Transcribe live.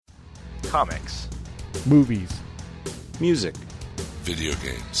Comics. Movies. Music. Video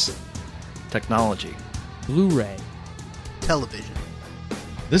games. Technology. Blu-ray. Television.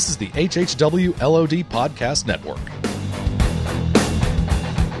 This is the HHW LOD Podcast Network.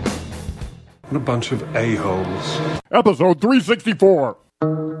 And a bunch of a-holes. Episode 364. The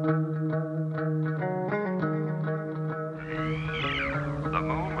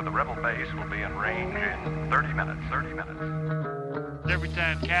moon with the rebel base will be in range in 30 minutes. Every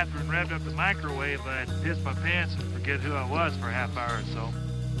time Catherine revved up the microwave, I'd piss my pants and forget who I was for a half hour or so.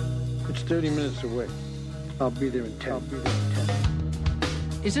 It's 30 minutes away. I'll be there in 10.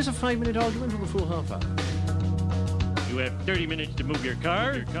 Is this a 5-minute argument or a full half hour? You have 30 minutes to move your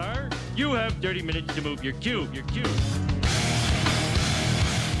car. You have 30 minutes to move your cube.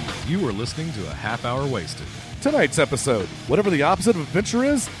 You are listening to a half hour wasted. Tonight's episode, whatever the opposite of adventure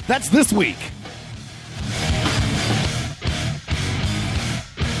is, that's this week.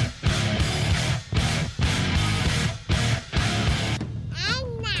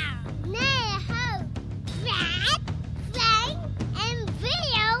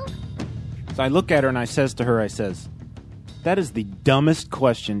 So I look at her and I says to her, that is the dumbest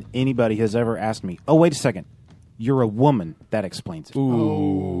question anybody has ever asked me. Oh, wait a second. You're a woman. That explains it.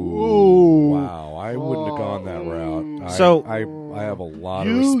 Ooh. Wow. I wouldn't have gone that route. So I have a lot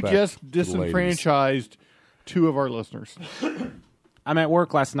of You respect. just disenfranchised two of our listeners. I'm at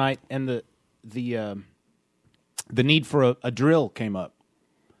work last night, and the need for a drill came up.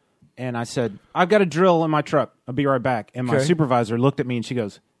 And I said, I've got a drill in my truck. I'll be right back. And my supervisor looked at me, and she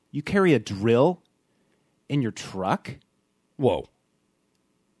goes, you carry a drill in your truck? Whoa.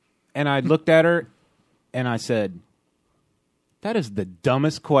 And I looked at her, and I said, that is the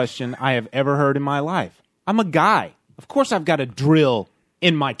dumbest question I have ever heard in my life. I'm a guy. Of course I've got a drill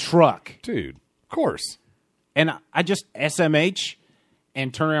in my truck. Dude, of course. And I just SMH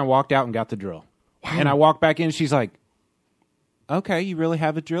and turned around and walked out and got the drill. Wow. And I walked back in, and she's like, okay, you really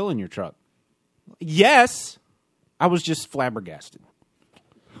have a drill in your truck? Yes. I was just flabbergasted.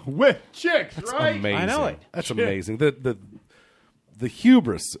 With chicks, That's right? amazing. I know it. That's amazing. The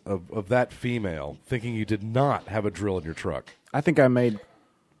hubris of that female thinking you did not have a drill in your truck. I think I made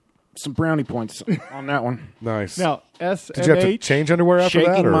some brownie points on that one. Nice. Now, SMH. Did you have to change underwear after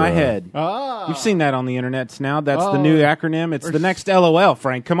that? Shaking my head. Ah. You've seen that on the internet now. That's the new acronym. It's the next LOL,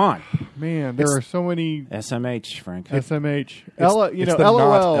 Frank. Come on. Man, there are so many SMH, Frank. SMH. It's the LOL.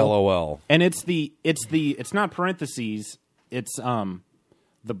 not LOL. And it's not parentheses. It's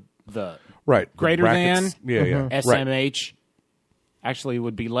the right greater brackets. than SMH actually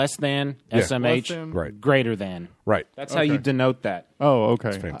would be less than SMH Less than. Right. greater than. Right. That's how you denote that. Oh, okay.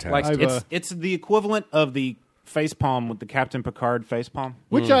 It's fantastic. Like it's the equivalent of the facepalm with the Captain Picard facepalm.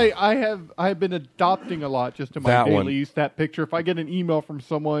 Which I have been adopting a lot just in my That one. dailies. That picture. If I get an email from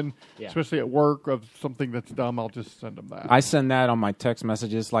someone, especially at work, of something that's dumb, I'll just send them that. I send that on my text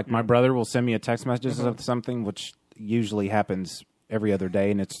messages. Like my brother will send me a text message of something, which usually happens every other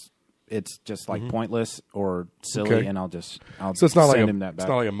day, and it's just like pointless or silly, and I'll so it's not send like him that back. it's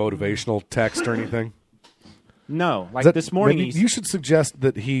not like a motivational text or anything. No, like this morning. Maybe you should suggest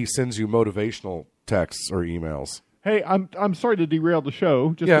that he sends you motivational texts or emails. Hey, I'm sorry to derail the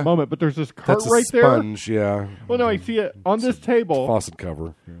show just a moment, but there's this cart That's a right sponge, there. Well, no, I see it on this table. Faucet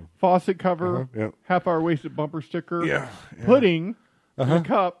cover. Faucet cover. Half-hour wasted bumper sticker. Pudding in a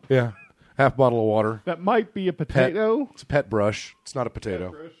cup. Yeah. Half bottle of water. That might be a potato. It's a pet brush. It's not a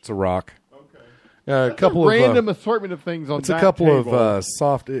potato. It's a rock. Okay. A couple a random of assortment of things on it's that a couple table. of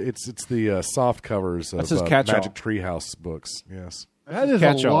soft. It's the soft covers of That's his catch-all. Magic Treehouse books. Yes. That is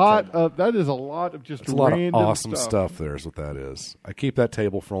a lot of just It's a lot of random awesome stuff. There is what that is. I keep that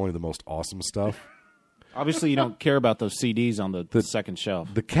table for only the most awesome stuff. Obviously, you don't care about those CDs on the second shelf.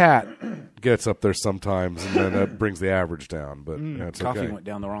 The cat gets up there sometimes, and then that brings the average down. But it's Coffee okay. went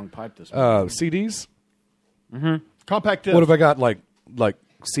down the wrong pipe this morning. CDs. compact disc. What have I got? Like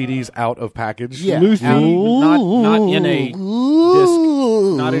CDs out of package? Yeah, Lucy. not in a disc,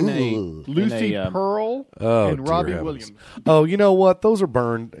 not in a Lucy Pearl and Robbie dear Williams. heavens. Oh, you know what? Those are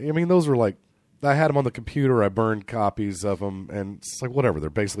burned. I mean, those are like, I had them on the computer. I burned copies of them, and it's like whatever. They're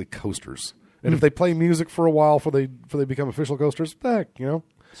basically coasters. And if they play music for a while before they become official coasters, heck, you know.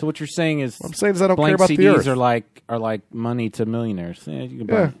 So what you're saying is, What I'm saying is I don't blank care about CDs the earth. are like money to millionaires. Yeah, you can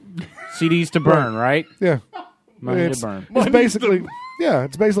buy CDs to burn, right? Yeah, Money it's, to burn. It's basically,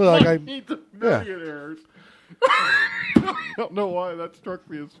 it's basically like I. Need the millionaires. I don't know why that struck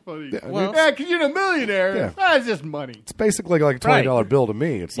me as funny. Well- because you're a millionaire. Yeah. That's just money. It's basically like a $20 bill to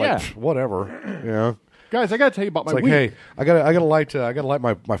me. It's like Yeah. whatever, you know. Guys, I got to tell you about It's my like, week. hey, I gotta light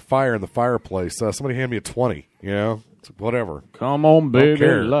my fire in the fireplace. Somebody hand me a 20. You know, Whatever. Come on, baby,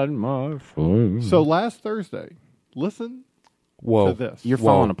 care. light my fire. So last Thursday, listen Whoa. to this. You're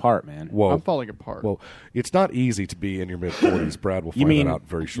falling apart, man. Whoa. I'm falling apart. Well, it's not easy to be in your mid-40s. Brad will find that out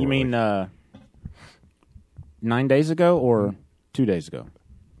very shortly. You mean 9 days ago or 2 days ago?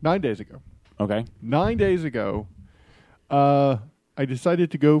 9 days ago. Okay. 9 days ago, I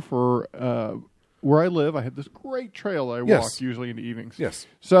decided to go for where I live. I had this great trail I walk usually in the evenings. Yes.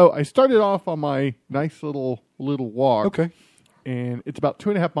 So I started off on my nice little walk. Okay. And it's about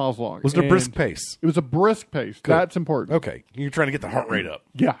 2.5 miles long. Was it a brisk pace? It was a brisk pace. Good. That's important. Okay. You're trying to get the heart rate up.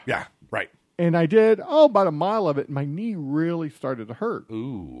 Yeah. Yeah, right. And I did, about a mile of it, and my knee really started to hurt.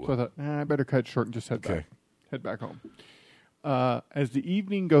 Ooh. So I thought, I better cut it short and just head back home. As the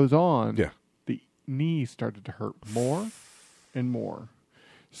evening goes on, the knee started to hurt more and more.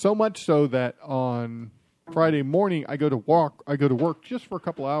 So much so that on Friday morning, I go to work just for a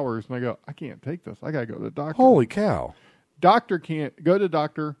couple hours, and I go, I can't take this. I got to go to the doctor. Holy cow. Doctor can't go to the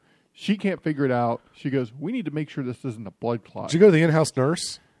doctor. She can't figure it out. She goes, we need to make sure this isn't a blood clot. Did you go to the in-house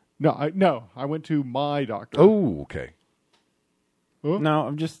nurse? No. I went to my doctor. Oh, okay. Huh? No,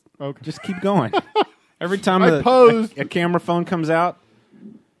 I'm just keep going. Every time a camera phone comes out,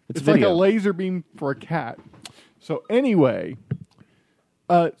 it's video. Like a laser beam for a cat. So anyway,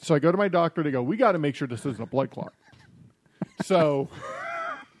 so I go to my doctor. They go, we got to make sure this isn't a blood clot. So,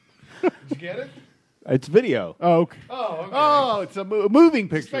 did you get it? It's video. Oh, okay. It's a moving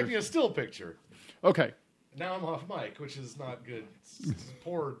picture. Expecting a still picture. Okay. Now I'm off mic, which is not good. It's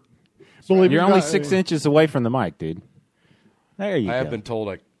poor. You're only 6 inches away from the mic, dude. There you go. I have been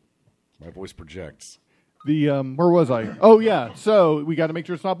told my voice projects. Where was I? Oh yeah. So we got to make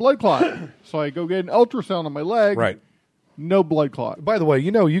sure it's not blood clot. So I go get an ultrasound on my leg. Right. No blood clot. By the way,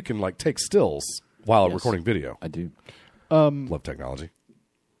 you can take stills while recording video. I do. Love technology.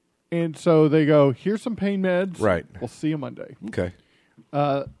 And so they go, here's some pain meds. Right. We'll see you Monday. Okay.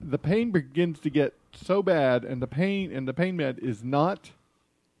 The pain begins to get so bad, and the pain med is not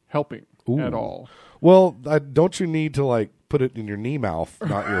helping at all. Well, don't you need to put it in your knee mouth,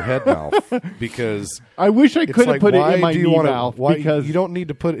 not your head mouth? Because I wish I could have put it in my knee mouth. Because you don't need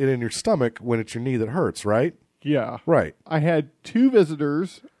to put it in your stomach when it's your knee that hurts, right? Yeah. Right. I had 2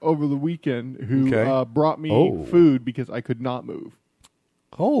 visitors over the weekend who brought me food because I could not move.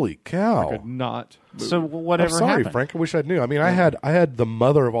 Holy cow! I could not move. So whatever I'm sorry, happened? Frank. I wish I knew. I mean, I had the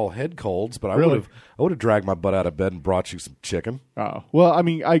mother of all head colds, but I would have dragged my butt out of bed and brought you some chicken. Oh well, I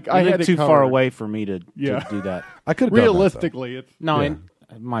mean, I had it too covered. far away for me to do that. I could have realistically. It's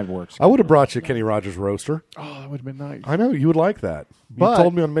my works. I would have brought you a Kenny Rogers roaster. Oh, that would have been nice. I know you would like that. But, you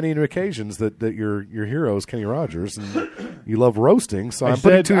told me on many occasions that your hero is Kenny Rogers and you love roasting. So I'm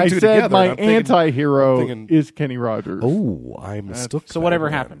putting two and two together. My anti-hero is Kenny Rogers. Oh, I mistook. So whatever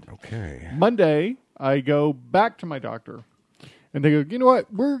happened? Okay. Monday, I go back to my doctor, and they go, you know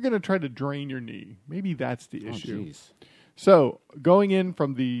what? We're going to try to drain your knee. Maybe that's the issue. Geez. So going in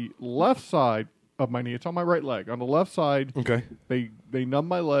from the left side of my knee, it's on my right leg. On the left side, they numb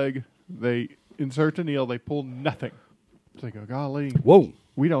my leg. They insert a needle. They pull nothing. So they go, golly, whoa,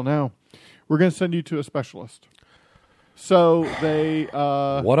 we don't know. We're going to send you to a specialist. So they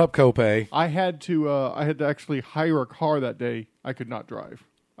what up, Copay? I had to actually hire a car that day. I could not drive.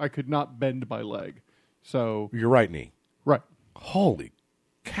 I could not bend my leg. So your right knee. Right. Holy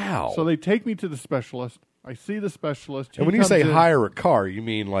cow. So they take me to the specialist. I see the specialist. And when you say hire a car, you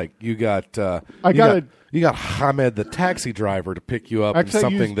mean like you got you got Hamed the taxi driver to pick you up in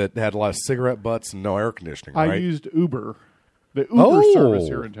something that had a lot of cigarette butts and no air conditioning, right? I used Uber. The Uber service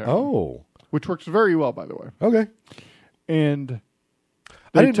here in town. Oh. Which works very well, by the way. Okay. And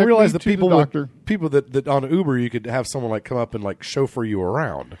I didn't realize that people that on Uber you could have someone come up and chauffeur you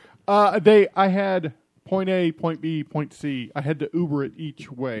around. I had point A, point B, point C. I had to Uber it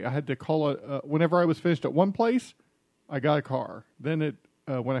each way. I had to call it whenever I was finished at one place, I got a car. Then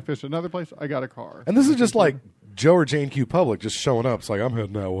when I finished another place, I got a car. And this is just like Joe or Jane Q. Public just showing up. It's like, I'm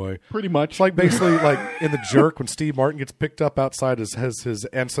heading that way. Pretty much. It's like basically like in The Jerk when Steve Martin gets picked up outside his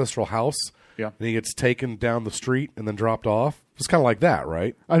ancestral house. Yeah. And he gets taken down the street and then dropped off. It's kind of like that,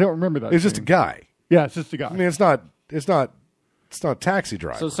 right? I don't remember that. It's just a guy. Yeah, it's just a guy. I mean, it's not a taxi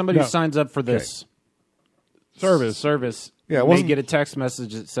driver. So somebody signs up for this service. Yeah, they get a text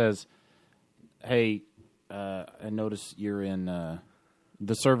message that says, "Hey, I notice you're in."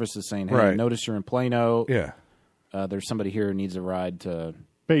 The service is saying, "Hey, I notice you're in Plano. Yeah, there's somebody here who needs a ride to."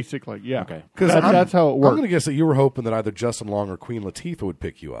 Basically, yeah. Okay, because that's how it works. I'm going to guess that you were hoping that either Justin Long or Queen Latifah would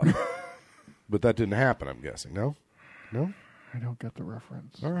pick you up, but that didn't happen. I'm guessing. No. I don't get the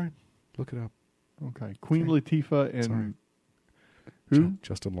reference. All right, look it up. Okay, Queen Latifah and who?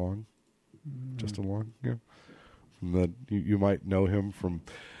 Justin Long. Justin Long. Yeah. You might know him from.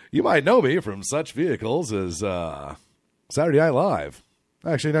 You might know me from such vehicles as Saturday Night Live.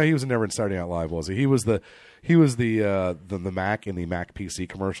 Actually, no, he was never in Saturday Night Live, was he? He was the Mac in the Mac PC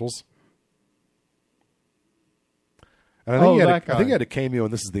commercials. And I think he had a cameo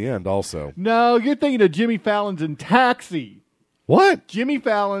in This Is the End also. No, you're thinking of Jimmy Fallon's in Taxi. What? Jimmy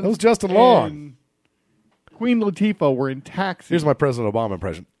Fallon. That was Justin Long. Queen Latifah were in Taxi. Here's my President Obama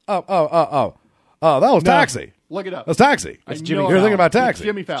impression. Oh, that was Taxi. Look it up. That's Taxi. You're thinking about Taxi. It's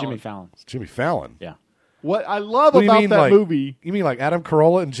Jimmy Fallon. Jimmy Fallon. It's Jimmy Fallon. Yeah. What I love about that movie... You mean like Adam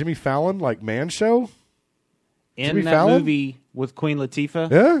Carolla and Jimmy Fallon, like Man Show? In Jimmy that Fallon? movie with Queen Latifah,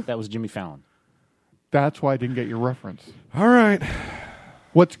 Yeah? that was Jimmy Fallon. That's why I didn't get your reference. All right.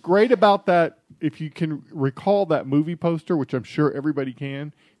 What's great about that, if you can recall that movie poster, which I'm sure everybody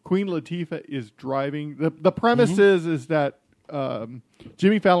can, Queen Latifah is driving. The premise is that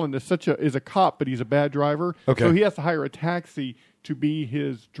Jimmy Fallon is a cop, but he's a bad driver. Okay. So he has to hire a taxi to be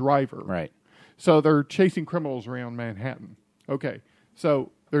his driver. Right. So they're chasing criminals around Manhattan. Okay.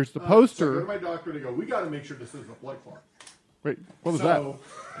 So there's the poster. So I go to my doctor and I go, we got to make sure this isn't a blood clot. Wait, what was that?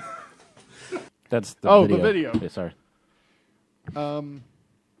 That's the video. The video. Yeah, sorry.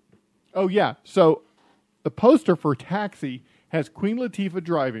 Oh, yeah. So the poster for Taxi has Queen Latifah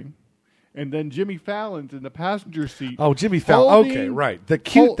driving, and then Jimmy Fallon's in the passenger seat. Oh, Jimmy Fallon. Okay, right.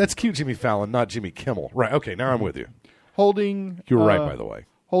 That's cute Jimmy Fallon, not Jimmy Kimmel. Right, okay, now I'm with you. Holding... You were right, by the way.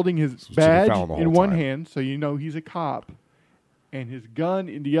 Holding his badge in one hand, so you know he's a cop, and his gun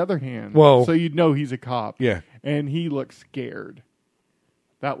in the other hand, so you know he's a cop. Yeah. And he looks scared.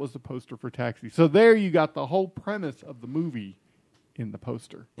 That was the poster for Taxi. So there you got the whole premise of the movie in the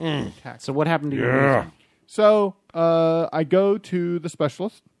poster. Taxi. So what happened to you? So I go to the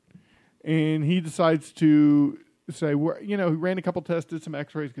specialist, and he decides to say, he ran a couple tests, did some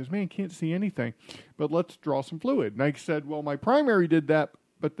x-rays, goes, man, can't see anything, but let's draw some fluid. And I said, well, my primary did that,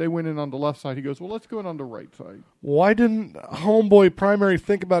 but they went in on the left side. He goes, well, let's go in on the right side. Why didn't homeboy primary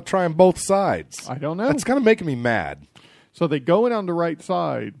think about trying both sides? I don't know. That's kind of making me mad. So they go in on the right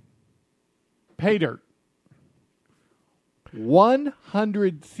side. Pay dirt.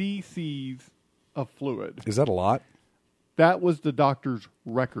 100 cc's of fluid. Is that a lot? That was the doctor's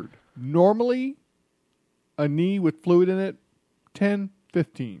record. Normally, a knee with fluid in it, 10,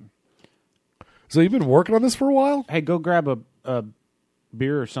 15. So you've been working on this for a while? Hey, go grab a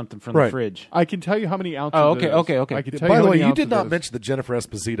beer or something from the fridge. I can tell you how many ounces. Oh, okay, it is. okay. I can tell By you the how way, many you did not ounces it is. mention that Jennifer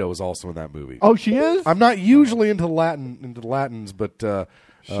Esposito is also in that movie. Oh, she is? I'm not usually into Latins, but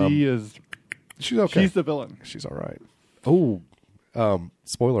she is. She's okay. She's the villain. She's all right. Oh,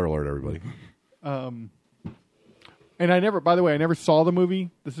 spoiler alert, everybody. And I never saw the movie.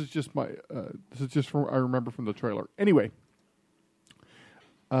 This is just from I remember from the trailer. Anyway,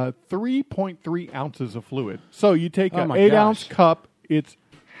 3.3 ounces of fluid. So you take an 8-ounce cup. It's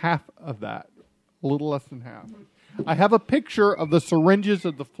half of that, a little less than half. I have a picture of the syringes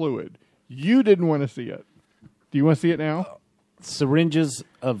of the fluid. You didn't want to see it. Do you want to see it now? Syringes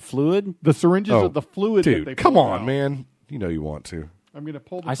of fluid? The syringes of the fluid. Dude, that they come on, out. man. You know you want to. I'm going to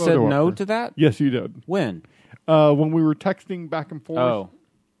pull the I photo said up no there. to that? Yes, you did. When? When we were texting back and forth. Oh.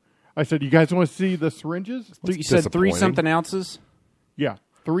 I said, you guys want to see the syringes? You said 3-something ounces? Yeah.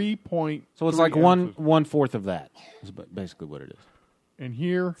 3 point. So it's like ounces. 1/4 of that. Is basically what it is. And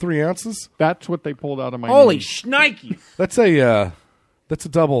here, 3 ounces? that's what they pulled out of my Holy knee. shnikes! That's a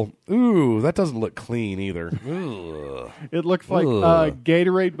double. Ooh, that doesn't look clean either. Ugh. It looks like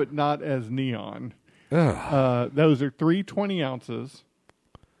Gatorade, but not as neon. Those are 3 20 ounces,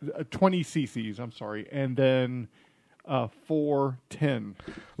 20 cc's, I'm sorry, and then 4 10.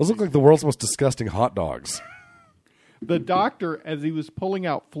 Those look like the world's most disgusting hot dogs. The doctor, as he was pulling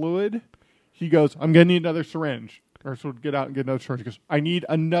out fluid, he goes, I'm going to need another syringe. Or so get out and get another syringe. He goes, I need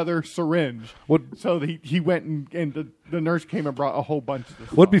another syringe. So he went and the nurse came and brought a whole bunch of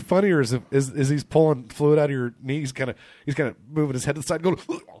this. What'd be funnier is is he's pulling fluid out of your knee. He's kind of moving his head to the side, going,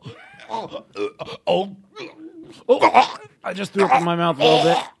 I just threw up in my mouth a little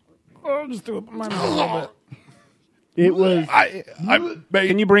bit. I just threw up in my mouth a little bit. It was.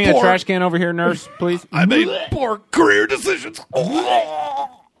 Can you bring a trash can over here, nurse, please? I made poor career decisions.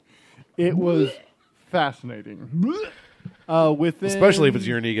 It was fascinating. Within, especially if it's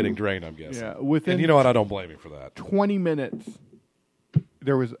your knee getting drained, I'm guessing. Yeah, within. And you know what? I don't blame you for that. 20 minutes.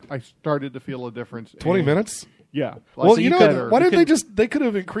 I started to feel a difference. 20 minutes? Yeah. Well, you know, why didn't they could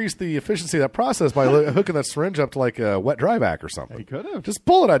have increased the efficiency of that process by hooking that syringe up to like a wet dry vac or something. They could have. Just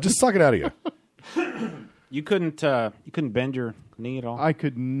pull it out. Just suck it out of you. You couldn't bend your knee at all? I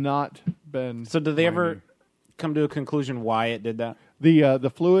could not bend. So did they ever knee. come to a conclusion why it did that?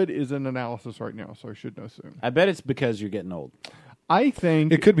 The fluid is in analysis right now, so I should know soon. I bet it's because you're getting old. I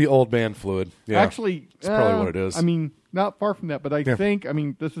think it could be old man fluid. Yeah. Actually, it's probably what it is. I mean, not far from that, but I think, I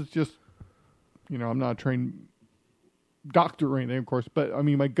mean, this is just, I'm not a trained doctor or anything, of course, but I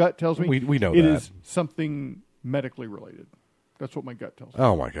mean, my gut tells me we know it that. is something medically related. That's what my gut tells me.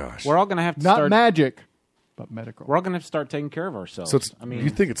 Oh my gosh! We're all going to have to not start magic, but medical. We're all going to have to start taking care of ourselves. So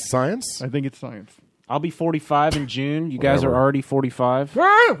you think it's science? I think it's science. I'll be 45 in June. You guys are already 45.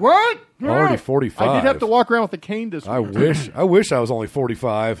 What? Already 45. I did have to walk around with a cane this week. I wish I was only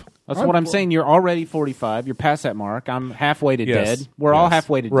 45. That's what I'm saying. You're already 45. You're past that mark. I'm halfway to dead. We're all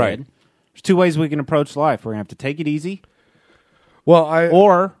halfway to dead. There's two ways we can approach life. We're going to have to take it easy. Well,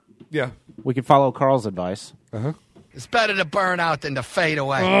 or yeah, we can follow Carl's advice. It's better to burn out than to fade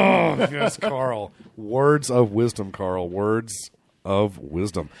away. Oh, yes, Carl. Words of wisdom, Carl. Words of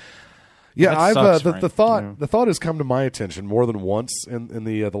wisdom. Yeah, That sucks, the thought has come to my attention more than once in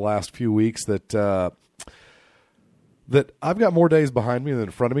the last few weeks that I've got more days behind me than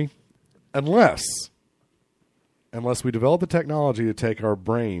in front of me, unless we develop the technology to take our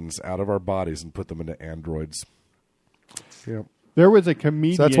brains out of our bodies and put them into androids. Yeah. There was a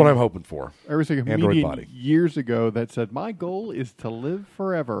comedian. So that's what I'm hoping for. There was a Android comedian body. years ago that said, "My goal is to live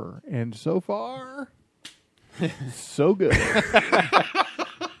forever," and so far, so good.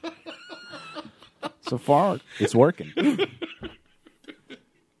 So far, it's working.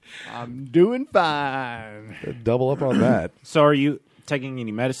 I'm doing fine. Double up on that. So are you taking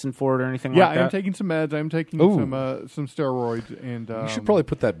any medicine for it or anything like that? Yeah, I'm taking some meds. I'm taking some steroids. And you should probably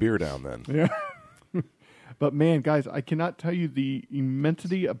put that beer down then. Yeah. But man, guys, I cannot tell you the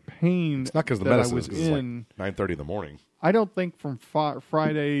immensity of pain It's not because the that medicine I was is in. like 9:30 in the morning. I don't think from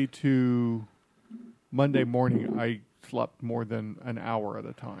Friday to Monday morning I slept more than an hour at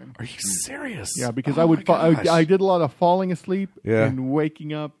a time. Are you serious? Yeah, because I did a lot of falling asleep and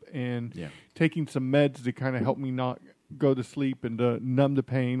waking up and taking some meds to kind of help me not go to sleep and to numb the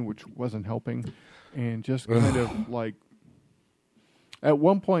pain, which wasn't helping, and just kind of like at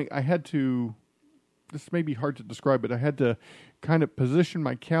one point I had to. This may be hard to describe, but I had to kind of position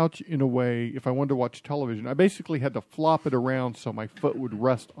my couch in a way if I wanted to watch television. I basically had to flop it around so my foot would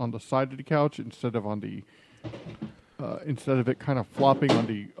rest on the side of the couch instead of on the instead of it kind of flopping on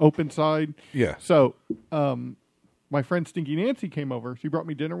the open side. Yeah. So my friend Stinky Nancy came over. She brought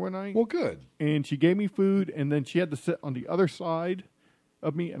me dinner one night. Well, good. And she gave me food, and then she had to sit on the other side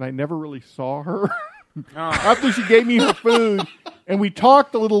of me, and I never really saw her. After she gave me her food, and we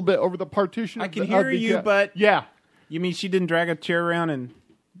talked a little bit over the partition. I can hear you, but yeah, you mean she didn't drag a chair around and?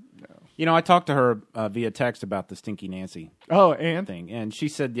 No. I talked to her via text about the Stinky Nancy. thing, and she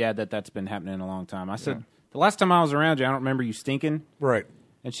said, "Yeah, that's been happening a long time." I said, "The last time I was around you, I don't remember you stinking." Right.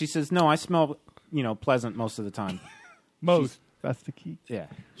 And she says, "No, I smell, pleasant most of the time." That's the key. Yeah.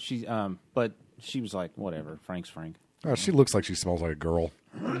 But she was like, "Whatever, Frank's Frank." Oh, she looks like she smells like a girl.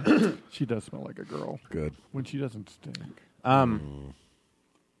 She does smell like a girl. Good. When she doesn't stink.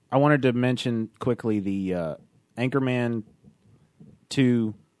 I wanted to mention quickly the Anchorman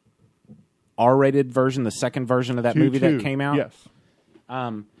 2 R-rated version, the second version of that movie that came out. Yes.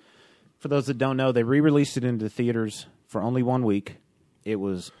 For those that don't know, they re-released it into theaters for only 1 week.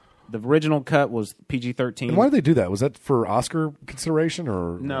 The original cut was PG-13. And why did they do that? Was that for Oscar consideration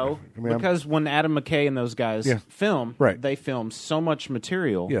or no? Because when Adam McKay and those guys film, they film so much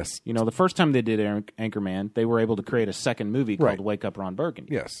material. Yes. The first time they did Anchorman, they were able to create a second movie called Wake Up Ron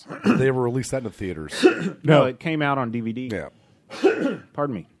Burgundy. Yes. Did they ever release that in the theaters? No, it came out on DVD. Yeah.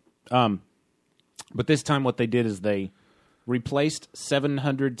 Pardon me. But this time what they did is they replaced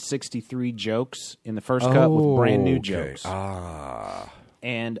 763 jokes in the first cut with brand new jokes.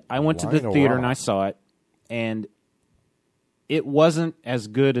 And I went to the theater and I saw it, and it wasn't as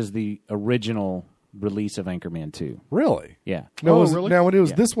good as the original release of Anchorman 2. Really? Yeah. No, really? Now, when it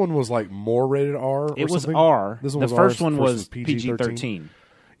was this one was like more rated R. Or it was something? R. This one the was first R, one was PG-13.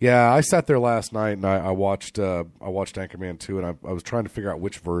 Yeah, I sat there last night and I watched Anchorman 2, and I was trying to figure out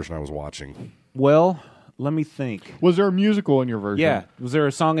which version I was watching. Well, let me think. Was there a musical in your version? Yeah. Was there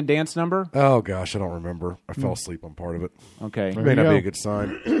a song and dance number? Oh, gosh, I don't remember. I fell asleep on part of it. Okay. It may not be a good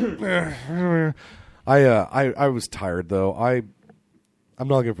sign. I was tired, though. I'm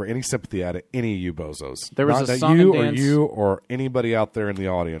not looking for any sympathy out of any of you bozos. There was not a song and dance. Or you or anybody out there in the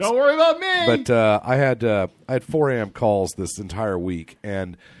audience. Don't worry about me. But I had 4 a.m. calls this entire week,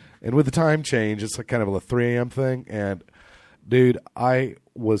 and with the time change, it's kind of a 3 a.m. thing. And dude, I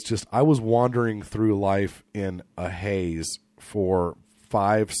was wandering through life in a haze for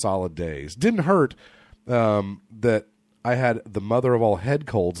 5 solid days. Didn't hurt that I had the mother of all head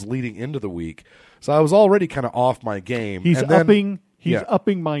colds leading into the week, so I was already kind of off my game. He's and then, upping He's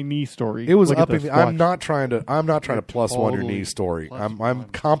upping my knee story. It was Look at upping. this. I'm Watch. not trying to plus one your Totally knee story. plus I'm one.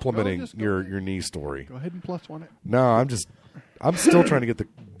 complimenting Go your knee story. Go ahead and plus one it. No, I'm still trying to get the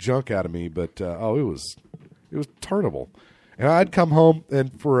junk out of me, but it was terrible. And I'd come home,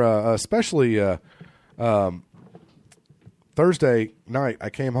 and for especially Thursday night, I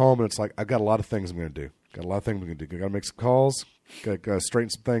came home, and it's like I've got a lot of things I'm going to do. Got to make some calls. Got to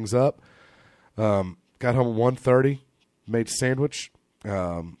straighten some things up. Got home at 1:30, made a sandwich.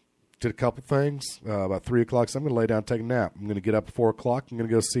 Did a couple things. About 3 o'clock, so I'm going to lay down and take a nap. I'm going to get up at 4 o'clock. I'm going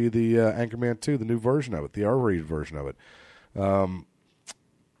to go see the Anchorman 2, the new version of it, the R-rated version of it.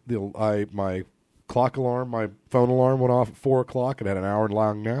 My clock alarm, my phone alarm went off at 4 o'clock. I had an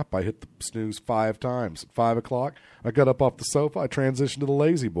hour-long nap. I hit the snooze 5 times. At 5 o'clock, I got up off the sofa. I transitioned to the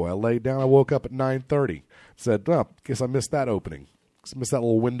lazy boy. I laid down. I woke up at 9:30. Said, guess I missed that opening. Guess I missed that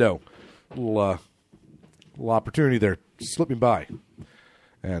little window. Little opportunity there. Slipped me by.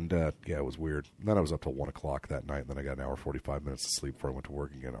 And, it was weird. And then I was up till 1 o'clock that night, and then I got an hour 45 minutes of sleep before I went to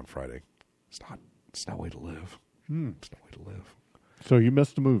work again on Friday. It's not a way to live. It's not a way to live. So you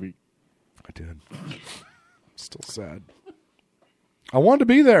missed the movie. I did. Still sad. I wanted to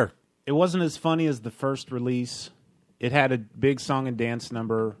be there. It wasn't as funny as the first release. It had a big song and dance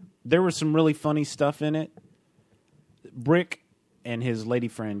number. There was some really funny stuff in it. Brick and his lady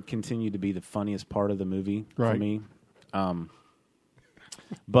friend continued to be the funniest part of the movie for me.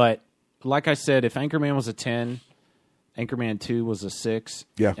 But like I said, if Anchorman was a 10, Anchorman 2 was a 6,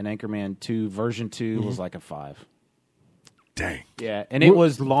 and Anchorman 2 version 2 was like a 5. Dang. Yeah, and it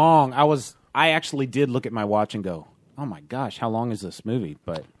was long. I actually did look at my watch and go, "Oh my gosh, how long is this movie?"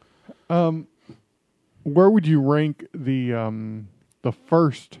 But where would you rank the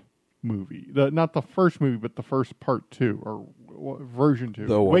first movie? Not the first movie, but the first part 2 or version 2.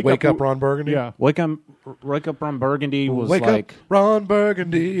 The Wake Up Ron Burgundy? Yeah. Wake Up Ron Burgundy was Wake like... Up Ron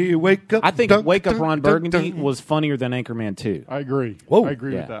Burgundy, wake up. I think Wake Up Ron Burgundy was funnier than Anchorman 2. I agree. Whoa. I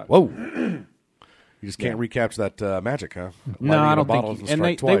agree with that. Whoa. You just can't recapture that magic, huh? No, I don't think... And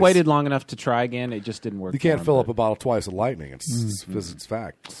And they waited long enough to try again. It just didn't work. You can't fill up a bottle twice with lightning. It's physics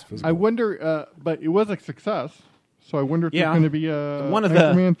fact. It's physical. I wonder, but it was a success. So I wonder if there's going to be a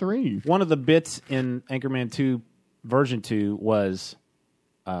Anchorman 3. One of the bits in Anchorman 2 version 2 was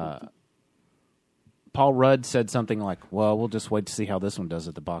Paul Rudd said something like, "Well, we'll just wait to see how this one does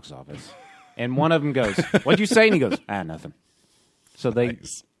at the box office." And one of them goes, "What'd you say?" And he goes, "Nothing." So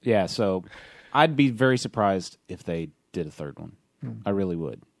so I'd be very surprised if they did a third one. I really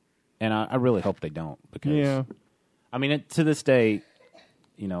would. And I really hope they don't, because I mean, to this day,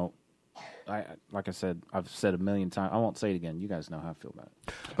 like I said, I've said a million times. I won't say it again. You guys know how I feel about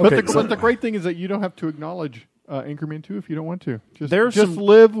it. But the great thing is that you don't have to acknowledge Anchorman 2 if you don't want to. Just some,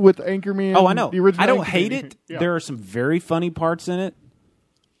 live with Anchorman. Oh, I know. The original I don't Anchorman. hate it. Yeah. There are some very funny parts in it.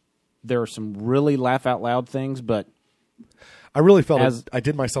 There are some really laugh out loud things, but I really felt I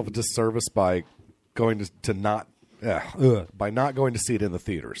did myself a disservice by going by not going to see it in the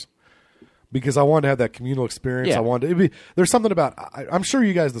theaters. Because I wanted to have that communal experience. Yeah. There's something about, I'm sure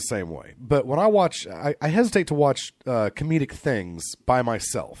you guys the same way, but when I watch, I hesitate to watch comedic things by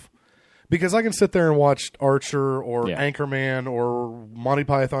myself. Because I can sit there and watch Archer or Anchorman or Monty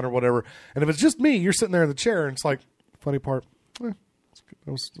Python or whatever, and if it's just me, you're sitting there in the chair, and it's like, funny part, that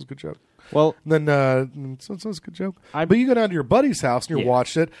was a good joke. Well, then so it's a good joke. But you go down to your buddy's house and you're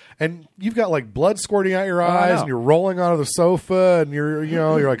watching it, and you've got like blood squirting out your eyes, and you're rolling onto the sofa, and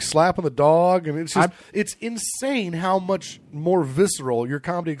you're like slapping the dog, and it's just it's insane how much more visceral your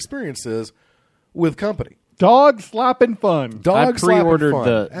comedy experience is with company. Dog slapping fun. I pre-ordered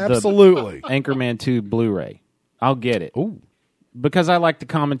the absolutely Anchorman 2 Blu-ray. I'll get it. Ooh. Because I like the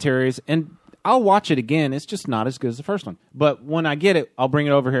commentaries, and I'll watch it again. It's just not as good as the first one. But when I get it, I'll bring it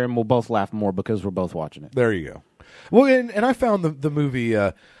over here, and we'll both laugh more because we're both watching it. There you go. Well, and I found the movie.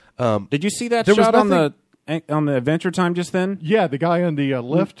 Did you see that shot on the Adventure Time just then? Yeah, the guy on the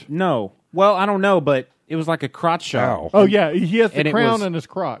lift. No. Well, I don't know, but it was like a crotch shot. Ow. Oh yeah, he has the crown on his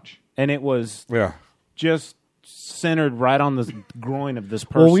crotch, and it was just centered right on the groin of this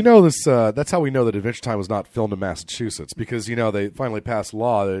person. Well, we know this. That's how we know that Adventure Time was not filmed in Massachusetts, because they finally passed a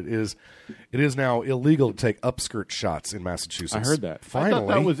law that it is now illegal to take upskirt shots in Massachusetts. I heard that. Finally, I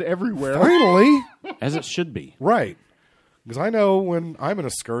thought that was everywhere. Finally, as it should be. Right. Because I know when I'm in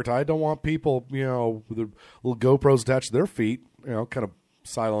a skirt, I don't want people, with their little GoPros attached to their feet, kind of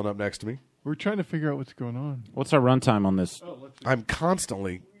siloing up next to me. We're trying to figure out what's going on. What's our runtime on this? I'm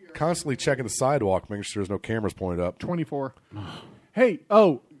constantly checking the sidewalk, making sure there's no cameras pointed up. 24. Hey,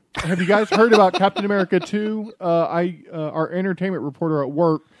 have you guys heard about Captain America 2? Our entertainment reporter at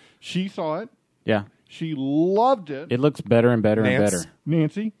work, she saw it. Yeah. She loved it. It looks better and better and Nance? better.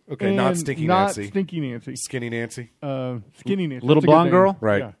 Nancy. Okay, not And Stinky not Nancy. Stinky Nancy. Skinny Nancy. Skinny Nancy. Little That's a good blonde name. girl?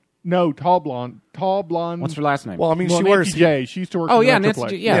 Right. Yeah. No, tall blonde. Tall blonde. What's her last name? Well, I mean, Well, she Nancy wears J. She used to work. Oh, in yeah, Metroplex.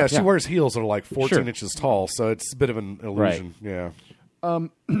 Nancy J. Yeah. she wears heels that are like 14 Sure. inches tall, so it's a bit of an illusion. Yeah.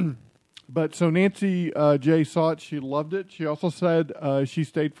 But so Nancy J saw it. She loved it. She also said she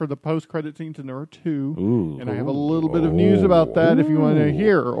stayed for the post-credit scenes, and there were 2. Ooh. And I have a little bit of news about that if you want to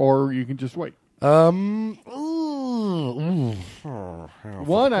hear, or you can just wait. One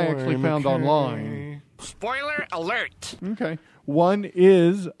I actually found online. Spoiler alert. Okay. One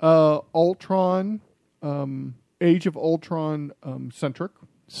is Ultron, Age of Ultron centric.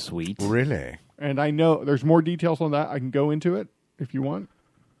 Sweet. Really? And I know there's more details on that. I can go into it if you want.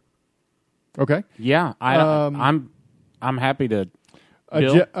 Okay. Yeah, I'm happy to.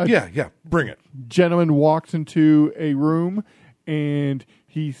 Bill? Yeah. Bring it. Gentleman walks into a room and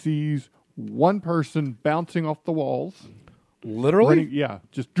he sees one person bouncing off the walls. Literally? Running, yeah.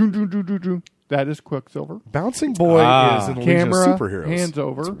 Just doom, doom, doom, doom, doom. That is Quicksilver. Bouncing Boy is in the Legion of Camera, Superheroes. hands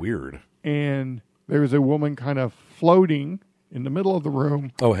over. It's weird. And there's a woman kind of floating in the middle of the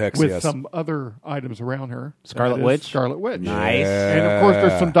room. Oh, Hex, with yes. some other items around her. Scarlet That is Witch? Scarlet Witch. Nice. And of course,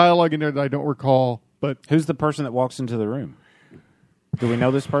 there's some dialogue in there that I don't recall. But Who's the person that walks into the room? Do we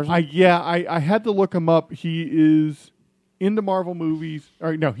know this person? I had to look him up. He is in the Marvel movies.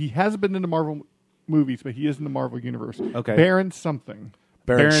 Or no, he hasn't been in the Marvel movies, but he is in the Marvel universe. Okay. Baron something.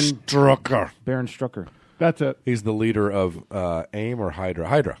 Baron Strucker. Baron Strucker. That's it. He's the leader of AIM or Hydra.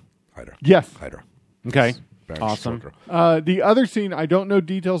 Hydra. Yes. Hydra. Okay. Baron Awesome. Strucker. The other scene I don't know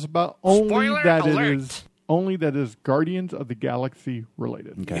details about. Only Spoiler that alert. it is Guardians of the Galaxy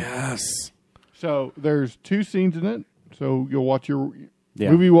related. Okay. Yes. So there's 2 scenes in it. So you'll watch your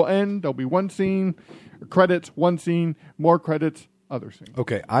Yeah. movie will end. There'll be 1 scene, credits, 1 scene, more credits, other scene.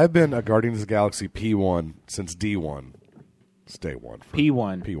 Okay, I've been a Guardians of the Galaxy P1 since D1. It's day 1.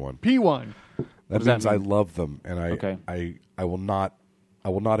 P1. P1. P1. That does that means I mean? love them, and Okay. I will not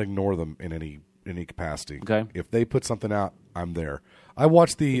ignore them in any capacity. Okay. If they put something out, I'm there. I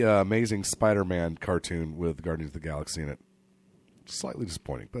watched the Amazing Spider-Man cartoon with Guardians of the Galaxy in it. Slightly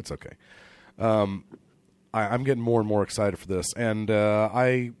disappointing, but that's okay. I'm getting more and more excited for this, and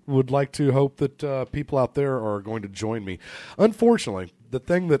I would like to hope that people out there are going to join me. Unfortunately, the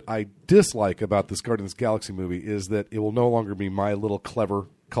thing that I dislike about this Guardians of the Galaxy movie is that it will no longer be my little clever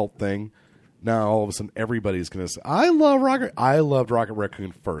cult thing. Now, all of a sudden, everybody's going to say, I loved Rocket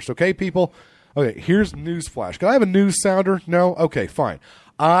Raccoon first. Okay, people? Okay, here's newsflash. Can I have a news sounder? No? Okay, fine.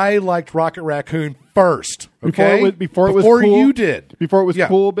 I liked Rocket Raccoon first. Okay? Before it was cool. you did. Before it was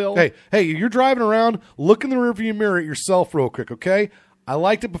cool, Bill. Hey, you're driving around, look in the rearview mirror at yourself real quick, okay? I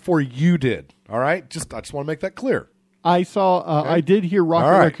liked it before you did. All right? I just want to make that clear. I saw. I did hear Rocket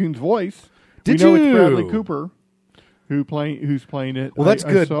All right. Raccoon's voice. Did we know you? it's Bradley Cooper who's playing it. Well, that's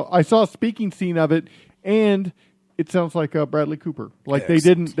good. I saw a speaking scene of it, and it sounds like Bradley Cooper. Like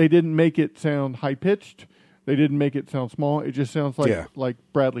Excellent. they didn't make it sound high pitched. They didn't make it sound small. It just sounds like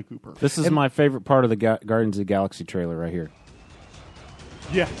Bradley Cooper. This is my favorite part of the Guardians of the Galaxy trailer right here.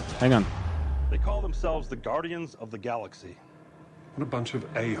 Yeah. Hang on. They call themselves the Guardians of the Galaxy. What a bunch of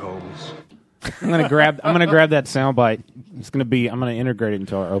a-holes. I'm gonna grab that soundbite. I'm gonna integrate it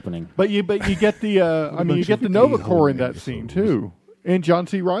into our opening. But you get the you get the Nova Corps in that scene too, and John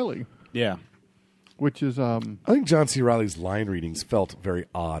C. Reilly. Yeah. Which is I think John C. Reilly's line readings felt very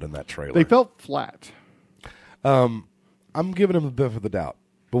odd in that trailer. They felt flat. I'm giving him the benefit of the doubt,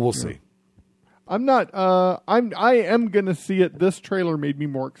 but we'll see. I'm not. I am going to see it. This trailer made me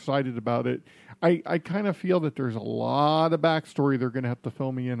more excited about it. I kind of feel that there's a lot of backstory they're going to have to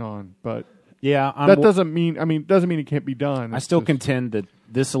fill me in on, but yeah, that doesn't mean. Doesn't mean it can't be done. I still contend that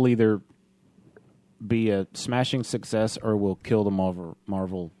this will either be a smashing success or will kill the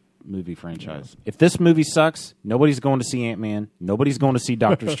Marvel movie franchise. If this movie sucks, nobody's going to see Ant-Man. Nobody's going to see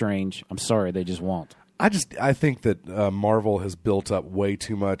Doctor Strange. I'm sorry, they just won't. I think that Marvel has built up way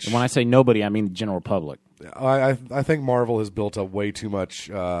too much. And when I say nobody, I mean the general public. I think Marvel has built up way too much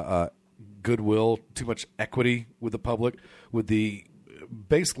goodwill, too much equity with the public, with the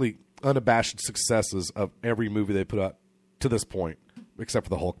basically unabashed successes of every movie they put out to this point, except for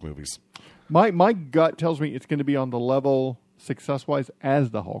the Hulk movies. My gut tells me it's going to be on the level success-wise as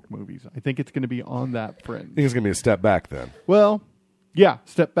the Hulk movies. I think it's going to be on that fringe. I think it's going to be a step back then. Well, yeah,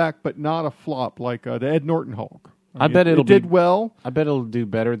 step back, but not a flop like the Ed Norton Hulk. I bet it did well. I bet it'll do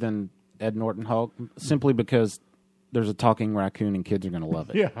better than Ed Norton Hulk, simply because there's a talking raccoon and kids are going to love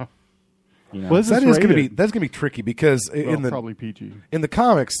it. Yeah. You know? Well, that's going to be tricky because in the probably PG. In the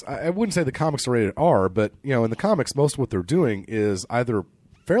comics, I wouldn't say the comics are rated R, but in the comics, most of what they're doing is either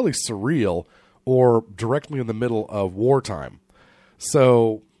fairly surreal or directly in the middle of wartime.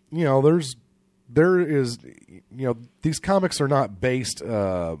 So, there is, these comics are not based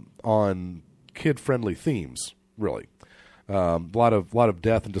on kid-friendly themes, really. A lot of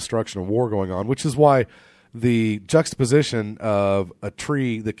death and destruction and war going on, which is why the juxtaposition of a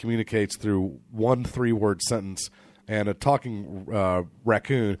tree that communicates through one 3-word sentence and a talking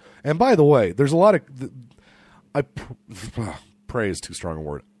raccoon. And by the way, there's a lot of pray is too strong a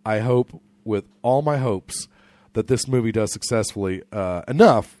word. I hope with all my hopes that this movie does successfully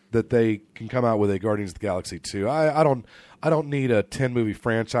enough that they can come out with a Guardians of the Galaxy 2. I don't need a 10-movie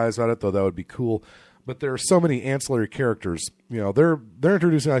franchise on it, though that would be cool. But there are so many ancillary characters. They're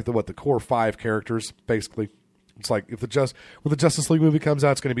introducing the core 5 characters basically. It's like when the Justice League movie comes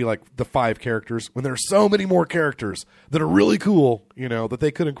out, it's going to be like the 5 characters. When there are so many more characters that are really cool, that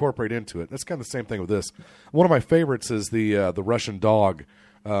they could incorporate into it. That's kind of the same thing with this. One of my favorites is the Russian dog.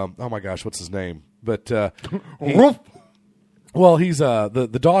 Oh my gosh, what's his name? But well, he's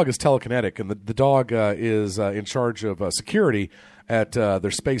the dog is telekinetic, and the dog is in charge of security at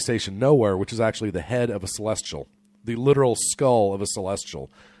their space station Nowhere, which is actually the head of a Celestial, the literal skull of a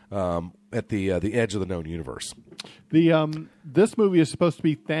Celestial, at the edge of the known universe. This movie is supposed to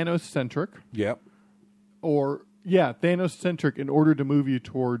be Thanos centric. Yep. Thanos centric in order to move you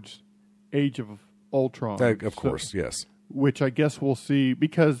towards Age of Ultron. Of course, yes. Which I guess we'll see,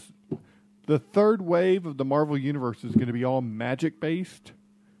 because the third wave of the Marvel Universe is going to be all magic-based.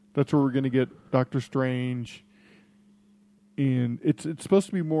 That's where we're going to get Doctor Strange. And it's supposed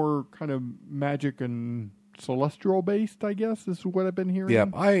to be more kind of magic and celestial-based, I guess, is what I've been hearing. Yeah,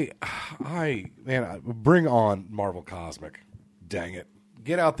 man, bring on Marvel Cosmic. Dang it.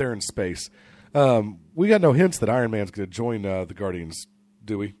 Get out there in space. We got no hints that Iron Man's going to join the Guardians,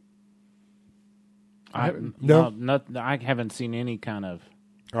 do we? No, I haven't seen any kind of...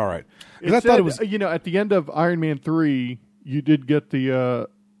 All right. I thought it was, at the end of Iron Man 3, you did get the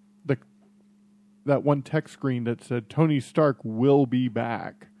that one text screen that said Tony Stark will be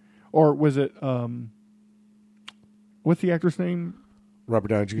back, or was it what's the actor's name? Robert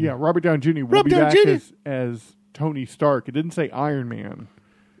Downey Jr. Yeah, Robert Downey Jr. will be back as Tony Stark. It didn't say Iron Man,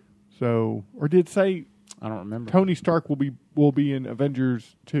 or did it say? I don't remember. Tony Stark will be in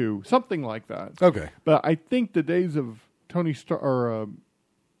Avengers 2, something like that. Okay, but I think the days of Tony Stark or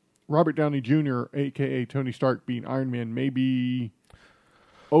Robert Downey Jr., a.k.a. Tony Stark, being Iron Man may be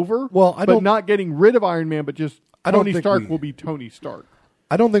over. Well, but not getting rid of Iron Man, but just Tony Stark will be Tony Stark.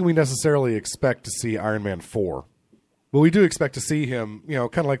 I don't think we necessarily expect to see Iron Man 4. But we do expect to see him,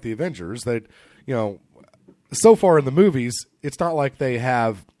 kind of like the Avengers. That, so far in the movies, it's not like they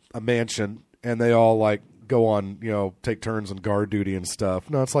have a mansion and they all like go on, take turns on guard duty and stuff.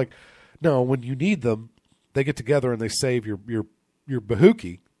 No, it's like, when you need them, they get together and they save your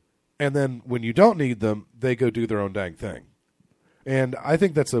Bahuki. And then when you don't need them, they go do their own dang thing. And I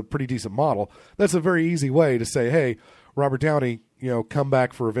think that's a pretty decent model. That's a very easy way to say, hey, Robert Downey, come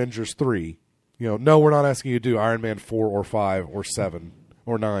back for Avengers 3. No, we're not asking you to do Iron Man 4 or 5 or 7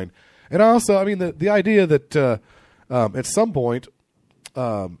 or 9. And also, the idea that at some point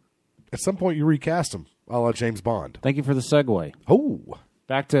you recast him, a la James Bond. Thank you for the segue. Oh.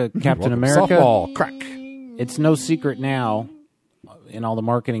 Back to Captain America. Softball. Crack. It's no secret now in all the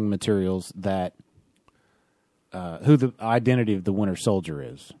marketing materials that who the identity of the Winter Soldier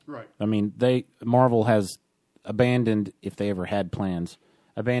is. Right. Marvel has abandoned, if they ever had plans,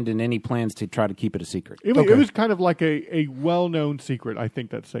 any plans to try to keep it a secret. It was kind of like a well-known secret. I think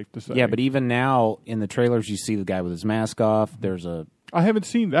that's safe to say. Yeah, but even now in the trailers, you see the guy with his mask off. I haven't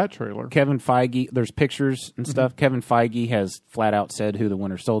seen that trailer. Kevin Feige, there's pictures and stuff. Kevin Feige has flat out said who the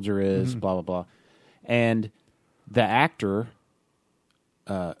Winter Soldier is, blah, blah, blah. And the actor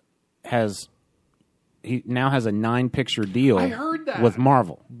now has a 9-picture deal I heard that. with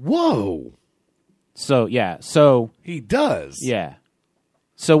Marvel. Whoa. So, yeah. He does? Yeah.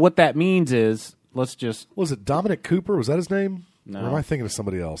 So what that means is, was it Dominic Cooper? Was that his name? No. Or am I thinking of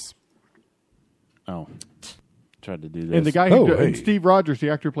somebody else? Oh. Tried to do this. And the guy and Steve Rogers, the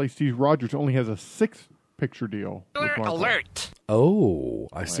actor who plays Steve Rogers, only has a 6-picture deal with Marvel. Alert! Oh,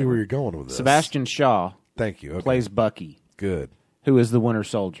 I see where you're going with this. Sebastian Shaw Thank you. Okay. plays Bucky. Good. Who is the Winter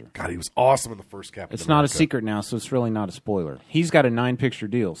Soldier. God, he was awesome in the first Captain It's America. not a secret now, so it's really not a spoiler. He's got a 9-picture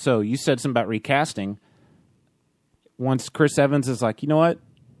deal. So you said something about recasting. Once Chris Evans is like, you know what?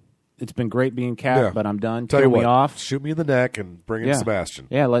 It's been great being Cap, but I'm done. Tell Kill you me what, off. shoot me in the neck and bring in Sebastian.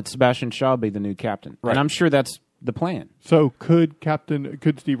 Yeah, let Sebastian Shaw be the new captain. Right. And I'm sure that's the plan. So could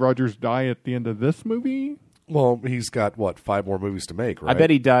Steve Rogers die at the end of this movie? Well, he's got, 5 more movies to make, right? I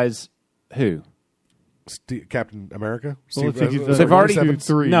bet he dies. Who? Captain America? Well, Steve, they've They've already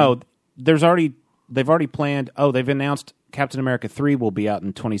 3. No, there's already they've already planned. Oh, they've announced Captain America 3 will be out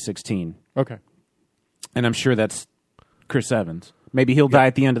in 2016. Okay. And I'm sure that's Chris Evans. Maybe he'll die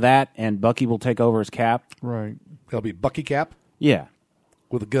at the end of that, and Bucky will take over as Cap. Right. He'll be Bucky Cap Yeah.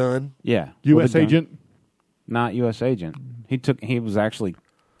 with a gun. Yeah. U.S. agent? Not U.S. agent. He was actually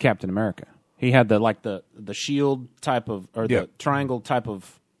Captain America. He had the shield type of, or the triangle type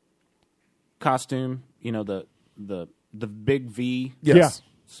of costume, the big V. Yes. Yeah.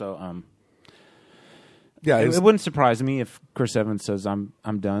 So it wouldn't surprise me if Chris Evans says I'm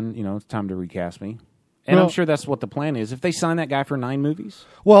done. It's time to recast me, and I'm sure that's what the plan is. If they sign that guy for 9 movies,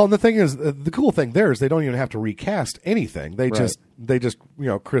 well, and the thing is, the cool thing there is they don't even have to recast anything. They just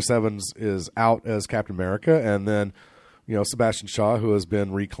Chris Evans is out as Captain America, and then Sebastian Shaw, who has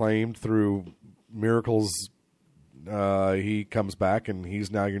been reclaimed through miracles. He comes back and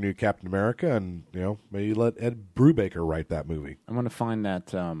he's now your new Captain America, and maybe let Ed Brubaker write that movie. I'm going to find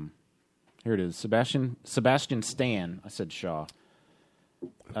that. Here it is, Sebastian Stan. I said Shaw.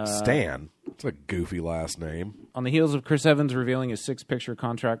 Stan. It's a goofy last name. On the heels of Chris Evans revealing his 6-picture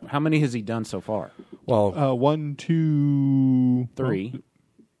contract, how many has he done so far? Well, 1, 2, 3.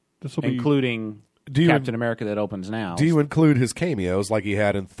 This will be including Captain America that opens now. Do you include his cameos like he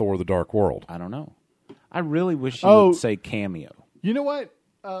had in Thor: The Dark World? I don't know. I really wish you would say cameo. You know what?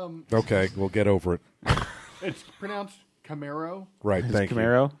 Okay, we'll get over it. It's pronounced Camaro. Right, thank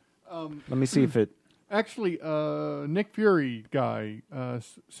Camaro? Let me see if it... Actually, Nick Fury guy,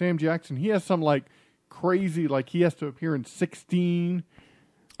 Sam Jackson, he has some crazy, he has to appear in 16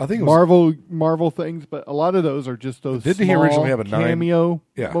 I think it was, Marvel things, but a lot of those are just those didn't small he originally have a cameo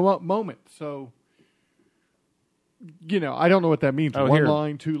nine, moments. So, I don't know what that means. One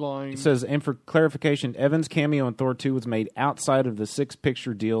line, 2 lines. It says, and for clarification, Evans' cameo in Thor 2 was made outside of the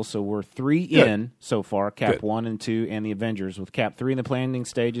 6-picture deal, so we're 3 in so far, Cap 1 and 2 and the Avengers, with Cap 3 in the planning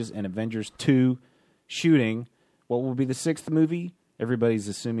stages and Avengers 2 shooting. What will be the 6th movie? Everybody's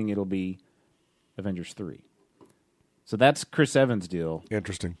assuming it'll be Avengers 3. So that's Chris Evans' deal.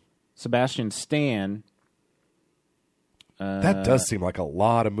 Interesting. Sebastian Stan. That does seem like a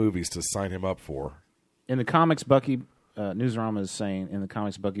lot of movies to sign him up for. In the comics, Bucky, Newsarama is saying, in the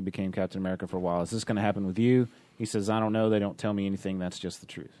comics, Bucky became Captain America for a while. Is this going to happen with you? He says, I don't know. They don't tell me anything. That's just the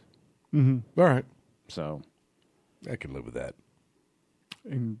truth. Mm-hmm. All right. So. I can live with that.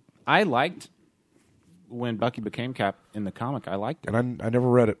 And I liked when Bucky became Cap in the comic. I liked it. And I never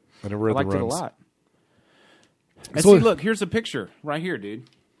read it. I never read I liked the it a runs. lot. And So see, look, here's a picture right here, dude.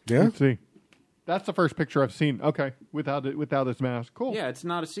 Yeah? Let's see. That's the first picture I've seen. Okay, without his mask. Cool. Yeah, it's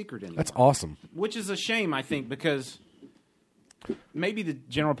not a secret anymore. That's awesome. Which is a shame, I think, because maybe the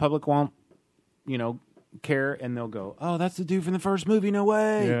general public won't, care, and they'll go, "Oh, that's the dude from the first movie. No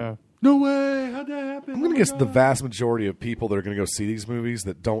way." Yeah. No way. How'd that happen? I'm going to guess the vast majority of people that are going to go see these movies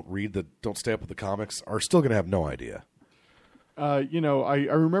that don't stay up with the comics are still going to have no idea. I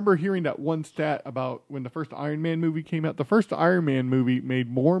remember hearing that one stat about when the first Iron Man movie came out. The first Iron Man movie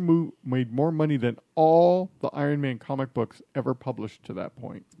made more money than all the Iron Man comic books ever published to that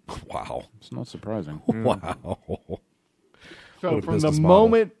point. Wow. It's not surprising. Wow. So from the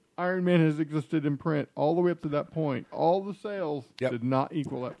moment Iron Man has existed in print all the way up to that point, all the sales did not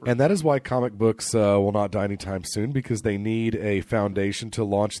equal that. And that is why comic books will not die anytime soon, because they need a foundation to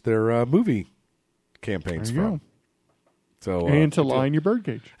launch their movie campaigns from. Go. So, and to line your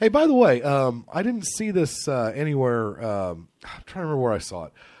birdcage. Hey, by the way, I didn't see this anywhere. I'm trying to remember where I saw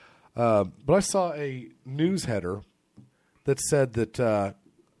it. But I saw a news header that said that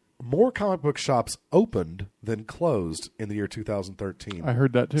more comic book shops opened than closed in the year 2013. I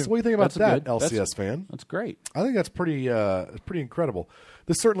heard that too. So what do you think about that, LCS fan? That's great. I think that's pretty incredible.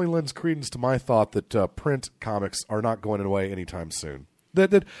 This certainly lends credence to my thought that print comics are not going away anytime soon.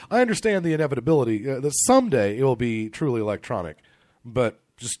 That I understand the inevitability that someday it will be truly electronic, but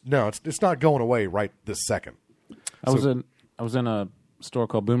just no, it's not going away right this second. I was in a store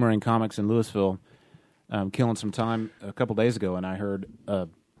called Boomerang Comics in Louisville, killing some time a couple days ago, and I heard there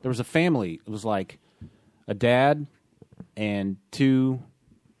was a family. It was like a dad and 2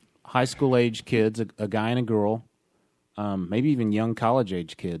 high school age kids, a guy and a girl, maybe even young college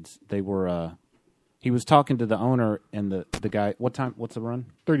age kids. They were. He was talking to the owner and the guy. What time? What's the run?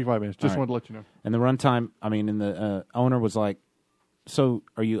 35 minutes. Just right. wanted to let you know. And the run time, and the owner was like, so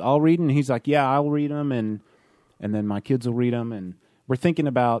are you all reading? And he's like, yeah, I'll read them. And then my kids will read them. And we're thinking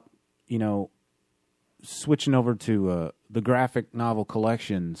about, switching over to the graphic novel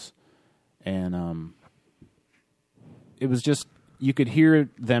collections. And it was just, you could hear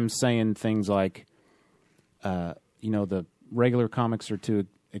them saying things like, the regular comics are too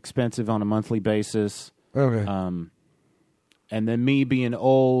expensive on a monthly basis. Okay. And then me being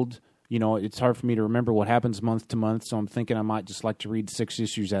old, it's hard for me to remember what happens month to month, so I'm thinking I might just like to read 6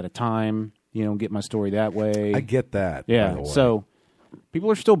 issues at a time, get my story that way. I get that. Yeah, by the way. so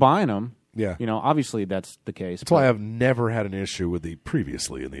people are still buying them. Yeah. Obviously that's the case. That's why I've never had an issue with the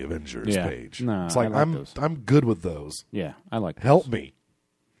previously in the Avengers page. No, it's like I'm good with those. Yeah, I like those. Help me.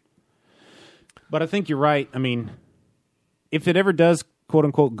 But I think you're right. I mean, if it ever does, quote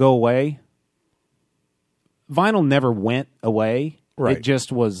unquote, go away, vinyl never went away. Right. It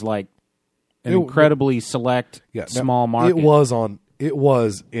just was like an incredibly select, small market. It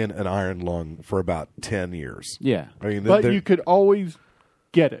was in an iron lung for about 10 years. Yeah. I mean, but you could always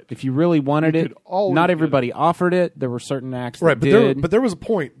get it. If you really wanted it, not everybody offered it. There were certain acts that did. But there was a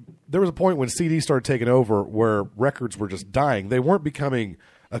point. There was a point when CDs started taking over where records were just dying. They weren't becoming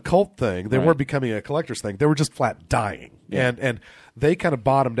a cult thing. They weren't becoming a collector's thing. They were just flat dying. Yeah. And they kind of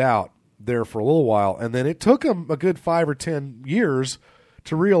bottomed out there for a little while. And then it took them a good 5 or 10 years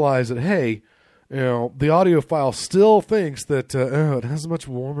to realize that, hey, the audiophile still thinks that it has a much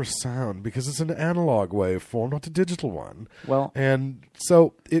warmer sound because it's an analog waveform, not a digital one. Well, and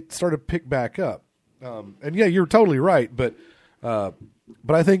so it started to pick back up. And yeah, you're totally right. But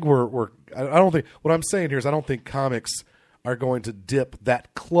I think I don't think what I'm saying here is I don't think comics are going to dip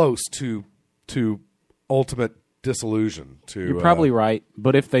that close to ultimate disillusion. You're probably right.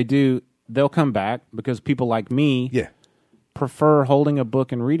 But if they do, they'll come back because people like me. Prefer holding a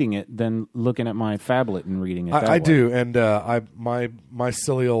book and reading it than looking at my phablet and reading it. I do, and my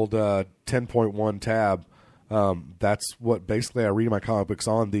silly old 10.1 tab. That's what basically I read my comic books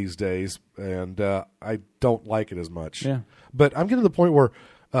on these days, and I don't like it as much. Yeah. But I'm getting to the point where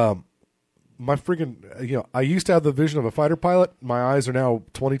my freaking I used to have the vision of a fighter pilot. My eyes are now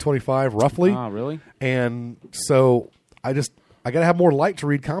 20/25 roughly. Ah, really? And so I got to have more light to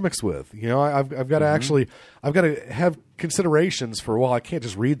read comics with. I've got to I've got to have considerations for, I can't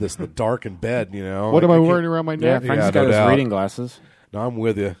just read this in the dark in bed, What am I wearing around my neck? Yeah, Frank's got his reading glasses. No, I'm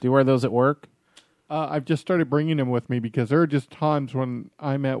with you. Do you wear those at work? I've just started bringing them with me because there are just times when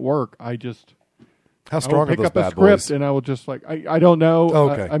I'm at work, How strong I will are those pick up a bad script boys? and I will just I don't know.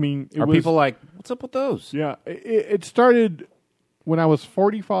 Okay. I mean, are people like, what's up with those? Yeah, it started when I was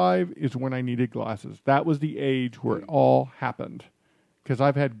 45 is when I needed glasses. That was the age where it all happened. Because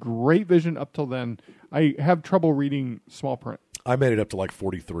I've had great vision up till then. I have trouble reading small print. I made it up to like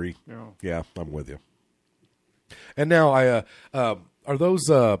 43. Yeah, I'm with you. And now are those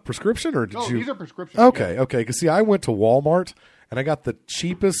prescription or did you? These are prescription. Okay. Because see, I went to Walmart and I got the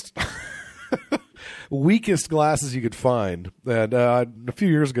cheapest, weakest glasses you could find. And a few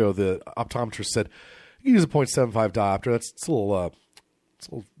years ago, the optometrist said you can use a 0.75 diopter. It's a little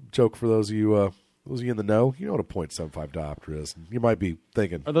joke for those of you. Those of you in the know, you know what a 0.75 diopter is. You might be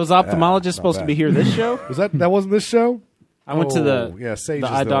thinking, are those ophthalmologists supposed to be here this show? That wasn't this show? I went to Sage the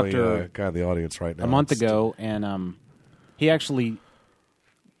is eye the only, doctor guy in the audience right now. a month ago, and he actually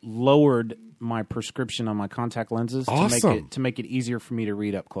lowered my prescription on my contact lenses to make it easier for me to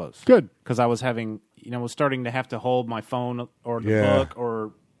read up close. Good, because I was was starting to have to hold my phone or the book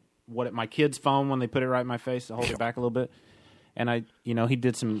or my kid's phone when they put it right in my face to hold it back a little bit. And he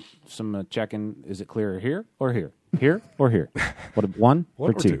did some checking. Is it clearer here or here? Here or here? What, one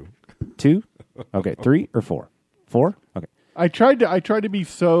or two? Two? Okay. 3 or 4? 4? Okay. I tried to be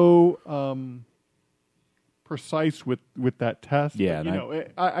so precise with that test. Yeah.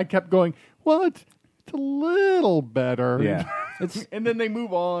 But, I kept going, well, it's a little better. Yeah. And then they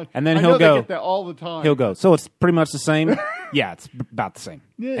move on. And then he'll go. They get that all the time. He'll go. So it's pretty much the same. Yeah, it's about the same.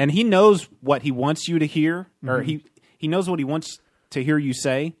 Yeah. And he knows what he wants you to hear, or Mm-hmm. he knows what he wants to hear you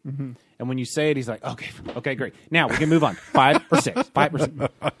say. Mm-hmm. And when you say it, he's like, okay, great. Now we can move on. 5 or 6. 5 or 6.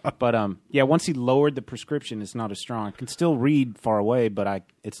 But once he lowered the prescription, it's not as strong. I can still read far away, but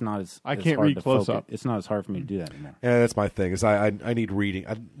it's not as I as can't hard read to close focus. up. It's not as hard for me to do that anymore. Yeah, that's my thing. Is I need reading.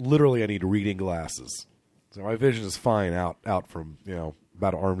 I need reading glasses. So my vision is fine out from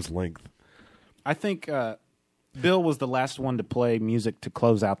about arm's length. I think Bill was the last one to play music to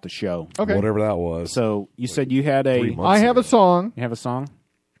close out the show. Okay. Whatever that was. So you said you had 3 months I have a song. You have a song?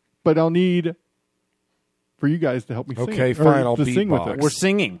 But I'll need for you guys to help me sing. Okay, or fine. I'll to sing with beatbox. it. We're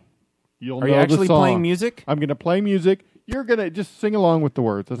singing. You'll Are you know the actually song. playing music? I'm going to play music. You're going to just sing along with the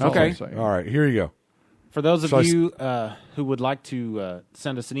words. That's all Okay. I'm saying. All right, here you go. For those of Shall I you who would like to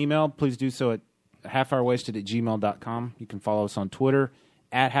send us an email, please do so at halfhourwasted@gmail.com. You can follow us on Twitter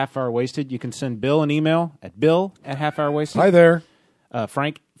at halfhourwasted. You can send Bill an email at bill@halfhourwasted. Hi there.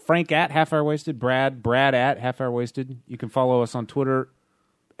 Frank at halfhourwasted. Brad at halfhourwasted. You can follow us on Twitter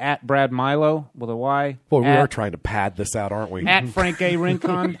at Brad Milo with a Y. Well, we are trying to pad this out, aren't we? At Frank A.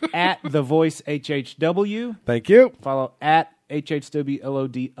 Rincon. At The Voice HHW. Thank you. Follow at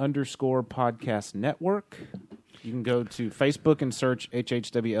HHWLOD_podcast network. You can go to Facebook and search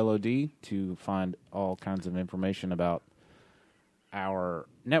HHWLOD to find all kinds of information about our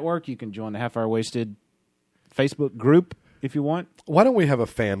network. You can join the Half Hour Wasted Facebook group if you want. Why don't we have a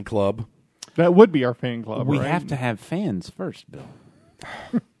fan club? That would be our fan club. We right? have to have fans first, Bill.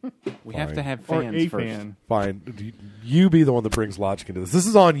 We have to have Or fans a first. fan. Fine. You be the one that brings logic into this. This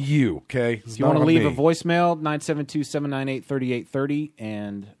is on you, okay? If you want to leave a voicemail, 972-798-3830,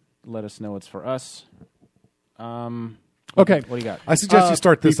 and let us know it's for us. Okay. What do you got? I suggest you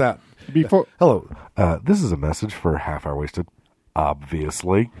start this out. Before Hello. This is a message for Half Hour Wasted.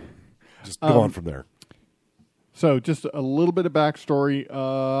 Obviously. Just go on from there. So just a little bit of backstory.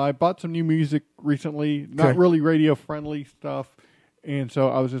 I bought some new music recently, not Okay. really radio-friendly stuff. And so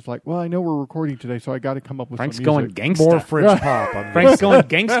I was just like, well, I know we're recording today, so I got to come up with Frank's some going music. gangsta. More French pop. Frank's going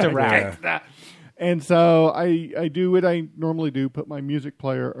gangsta rap. Yeah. And so I do what I normally do: put my music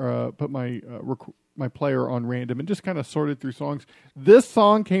player, put my my player on random, and just kind of sorted through songs. This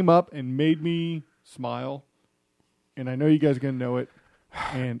song came up and made me smile, and I know you guys are gonna know it.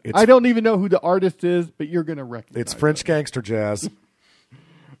 And I don't even know who the artist is, but you're gonna recognize. It's French gangster jazz.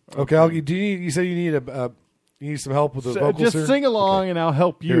 Okay, you say you need you need some help with the vocals just here? sing along, and I'll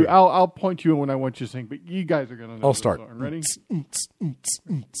help you. Here. I'll point you when I want you to sing, but you guys are gonna know. I'll this start. song. Ready? Here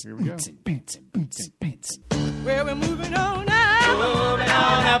we go. Well, we're moving on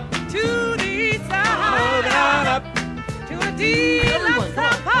up to the side, moving on up to a deluxe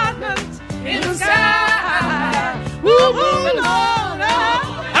apartment in the sky. We're moving on up.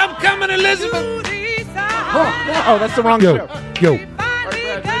 I'm coming, Elizabeth. To the side. Oh, that's the wrong show. Yo.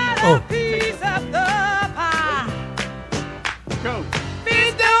 Finally got a piece of the pie. Go.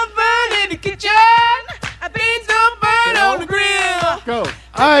 Beans don't burn in the kitchen. Beans don't burn on the grill. Go.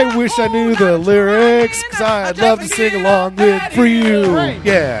 I wish I knew the lyrics, because I'd love to sing along with for you.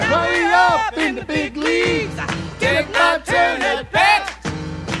 Yeah. Way up in the big leagues. Take my turn at bat.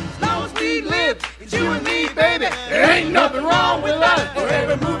 As long as we live, it's you and me, baby. There ain't nothing wrong with us.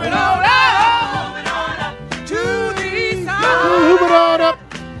 Forever moving on up to the side. Moving on up.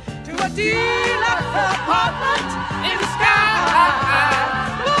 To a deluxe apartment in the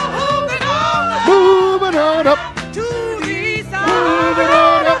sky. Moving on up. Moving on up.